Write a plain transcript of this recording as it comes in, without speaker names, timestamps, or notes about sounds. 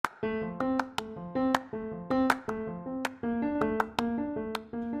Hi,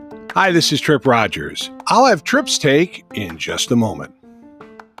 this is Tripp Rogers. I'll have Tripp's take in just a moment.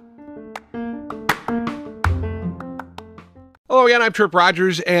 Hello again, I'm Tripp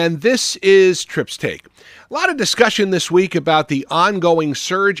Rogers, and this is Tripp's Take. A lot of discussion this week about the ongoing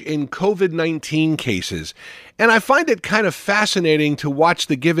surge in COVID-19 cases, and I find it kind of fascinating to watch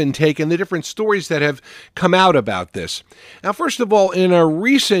the give and take and the different stories that have come out about this. Now, first of all, in a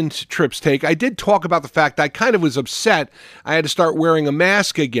recent Tripp's Take, I did talk about the fact I kind of was upset I had to start wearing a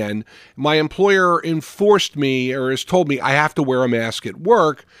mask again. My employer enforced me, or has told me I have to wear a mask at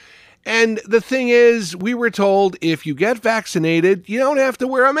work. And the thing is, we were told if you get vaccinated, you don't have to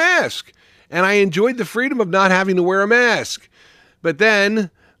wear a mask. And I enjoyed the freedom of not having to wear a mask. But then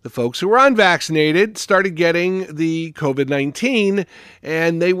the folks who were unvaccinated started getting the COVID-19,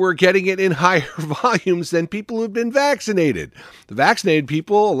 and they were getting it in higher volumes than people who've been vaccinated. The vaccinated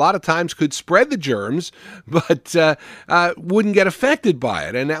people a lot of times could spread the germs, but wouldn't get affected by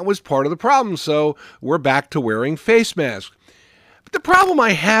it. And that was part of the problem. So we're back to wearing face masks. The problem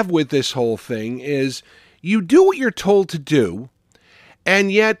I have with this whole thing is you do what you're told to do,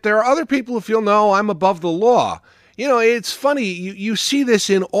 and yet there are other people who feel, no, I'm above the law. You know, it's funny, you see this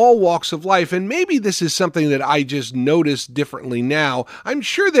in all walks of life, and maybe this is something that I just notice differently now. I'm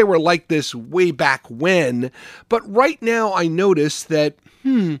sure they were like this way back when, but right now I notice that,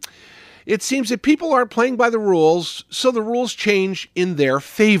 it seems that people aren't playing by the rules, so the rules change in their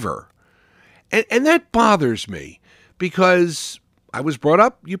favor. And that bothers me, because I was brought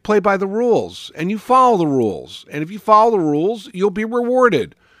up, you play by the rules, and you follow the rules. And if you follow the rules, you'll be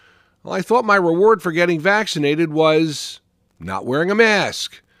rewarded. Well, I thought my reward for getting vaccinated was not wearing a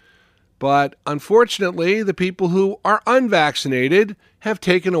mask. But unfortunately, the people who are unvaccinated have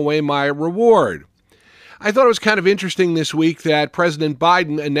taken away my reward. I thought it was kind of interesting this week that President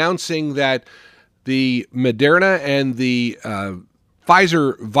Biden announcing that the Moderna and the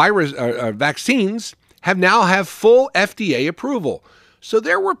Pfizer virus vaccines have full FDA approval. So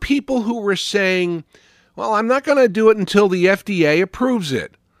there were people who were saying, well, I'm not going to do it until the FDA approves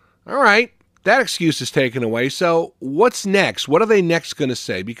it. All right, that excuse is taken away. So what's next? What are they next going to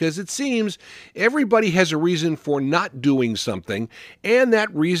say? Because it seems everybody has a reason for not doing something, and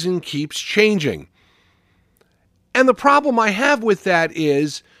that reason keeps changing. And the problem I have with that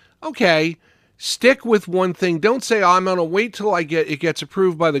is, okay, stick with one thing. Don't say, oh, I'm going to wait till it gets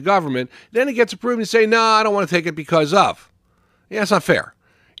approved by the government. Then it gets approved and say, no, I don't want to take it because of. Yeah, that's not fair.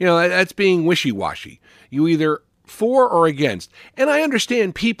 You know, that's being wishy-washy. You either for or against. And I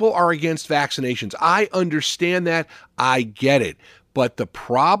understand people are against vaccinations. I understand that. I get it. But the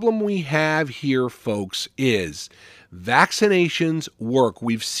problem we have here, folks, is vaccinations work.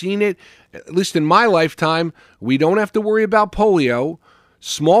 We've seen it, at least in my lifetime. We don't have to worry about polio.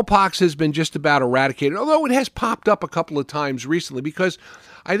 Smallpox has been just about eradicated, although it has popped up a couple of times recently because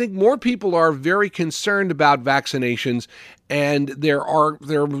I think more people are very concerned about vaccinations, and there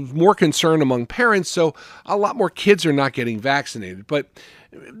is more concern among parents, so a lot more kids are not getting vaccinated. But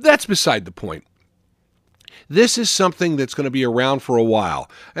that's beside the point. This is something that's going to be around for a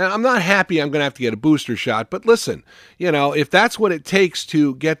while. And I'm not happy I'm going to have to get a booster shot, but listen, you know, if that's what it takes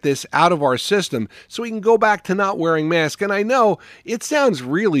to get this out of our system so we can go back to not wearing masks, and I know it sounds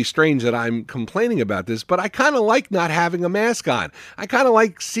really strange that I'm complaining about this, but I kind of like not having a mask on. I kind of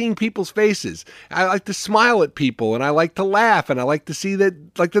like seeing people's faces. I like to smile at people, and I like to laugh, and I like them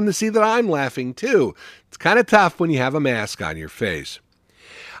to see that I'm laughing too. It's kind of tough when you have a mask on your face.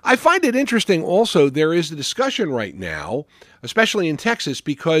 I find it interesting also, there is a discussion right now, especially in Texas,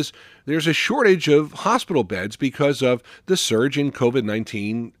 because there's a shortage of hospital beds because of the surge in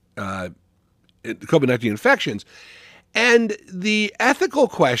COVID-19 infections. And the ethical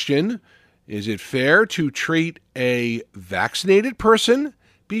question, is it fair to treat a vaccinated person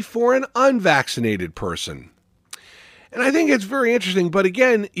before an unvaccinated person? And I think it's very interesting. But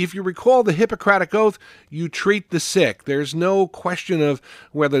again, if you recall the Hippocratic Oath, you treat the sick. There's no question of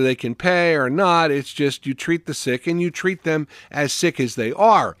whether they can pay or not. It's just you treat the sick and you treat them as sick as they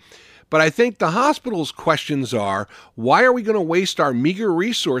are. But I think the hospital's questions are, why are we going to waste our meager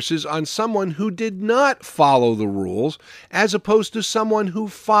resources on someone who did not follow the rules as opposed to someone who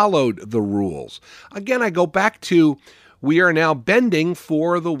followed the rules? Again, I go back to, we are now bending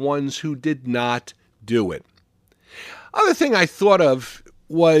for the ones who did not do it. Other thing I thought of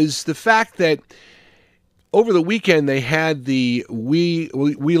was the fact that over the weekend they had the We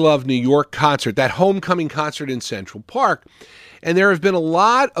Love New York concert, that homecoming concert in Central Park. And there have been a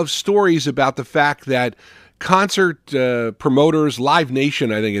lot of stories about the fact that concert promoters, Live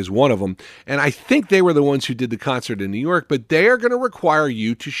Nation, I think, is one of them. And I think they were the ones who did the concert in New York. But they are going to require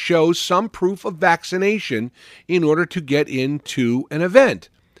you to show some proof of vaccination in order to get into an event.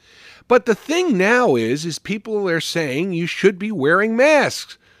 But the thing now is people are saying you should be wearing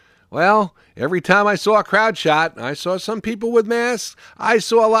masks. Well, every time I saw a crowd shot, I saw some people with masks. I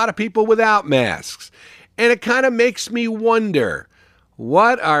saw a lot of people without masks. And it kind of makes me wonder,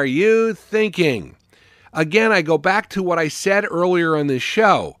 what are you thinking? Again, I go back to what I said earlier on this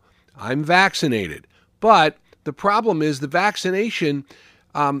show. I'm vaccinated. But the problem is the vaccination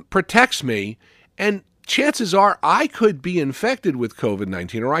protects me, and chances are I could be infected with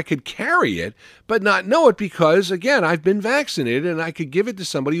COVID-19, or I could carry it, but not know it because, again, I've been vaccinated and I could give it to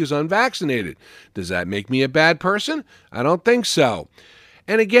somebody who's unvaccinated. Does that make me a bad person? I don't think so.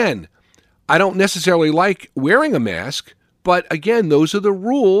 And again, I don't necessarily like wearing a mask, but again, those are the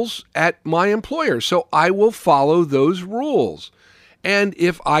rules at my employer, so I will follow those rules. And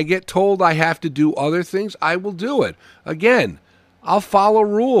if I get told I have to do other things, I will do it. Again, I'll follow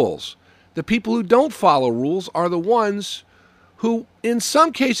rules. The people who don't follow rules are the ones who, in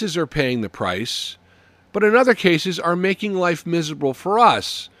some cases, are paying the price, but in other cases are making life miserable for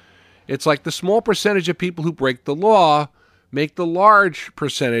us. It's like the small percentage of people who break the law make the large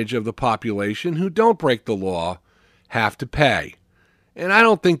percentage of the population who don't break the law have to pay. And I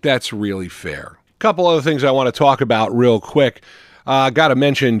don't think that's really fair. A couple other things I want to talk about real quick. Got to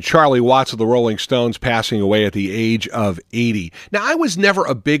mention Charlie Watts of the Rolling Stones passing away at the age of 80. Now, I was never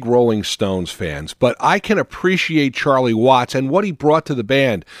a big Rolling Stones fan, but I can appreciate Charlie Watts and what he brought to the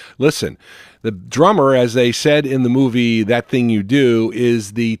band. Listen, the drummer, as they said in the movie That Thing You Do,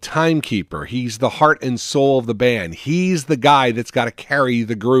 is the timekeeper. He's the heart and soul of the band. He's the guy that's got to carry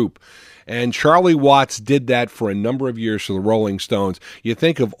the group. And Charlie Watts did that for a number of years for the Rolling Stones. You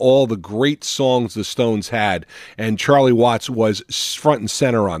think of all the great songs the Stones had, and Charlie Watts was front and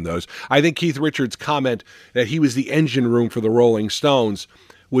center on those. I think Keith Richards' comment that he was the engine room for the Rolling Stones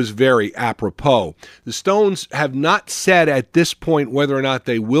was very apropos. The Stones have not said at this point whether or not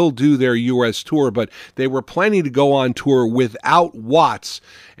they will do their U.S. tour, but they were planning to go on tour without Watts,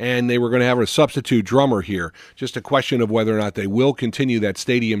 and they were going to have a substitute drummer here. Just a question of whether or not they will continue that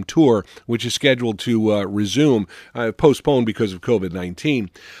stadium tour, which is scheduled to resume, postponed because of COVID-19.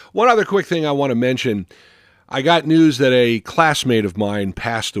 One other quick thing I want to mention. I got news that a classmate of mine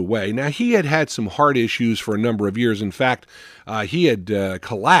passed away. Now, he had had some heart issues for a number of years. In fact, he had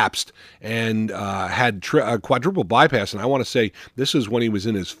collapsed and had a quadruple bypass. And I want to say this was when he was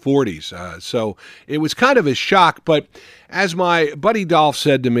in his 40s. So it was kind of a shock. But as my buddy Dolph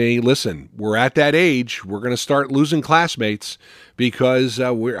said to me, listen, we're at that age. We're going to start losing classmates because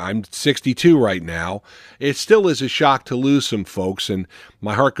I'm 62 right now. It still is a shock to lose some folks. And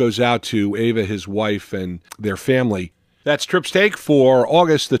my heart goes out to Ava, his wife, and their family. That's Tripp's Take for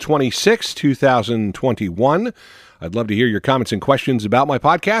August the 26th, 2021. I'd love to hear your comments and questions about my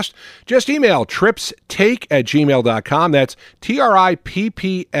podcast. Just email trippstake@gmail.com. That's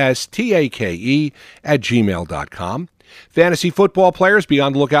TRIPPSTAKE@gmail.com. Fantasy football players, be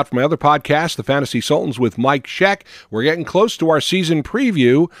on the lookout for my other podcast, The Fantasy Sultans with Mike Sheck. We're getting close to our season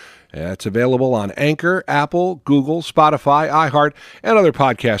preview. It's available on Anchor, Apple, Google, Spotify, iHeart, and other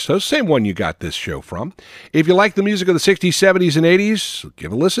podcast hosts. Same one you got this show from. If you like the music of the 60s, 70s, and 80s,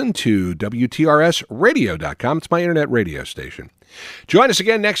 give a listen to WTRSradio.com. It's my internet radio station. Join us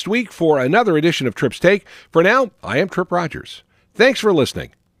again next week for another edition of Tripp's Take. For now, I am Tripp Rogers. Thanks for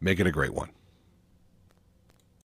listening. Make it a great one.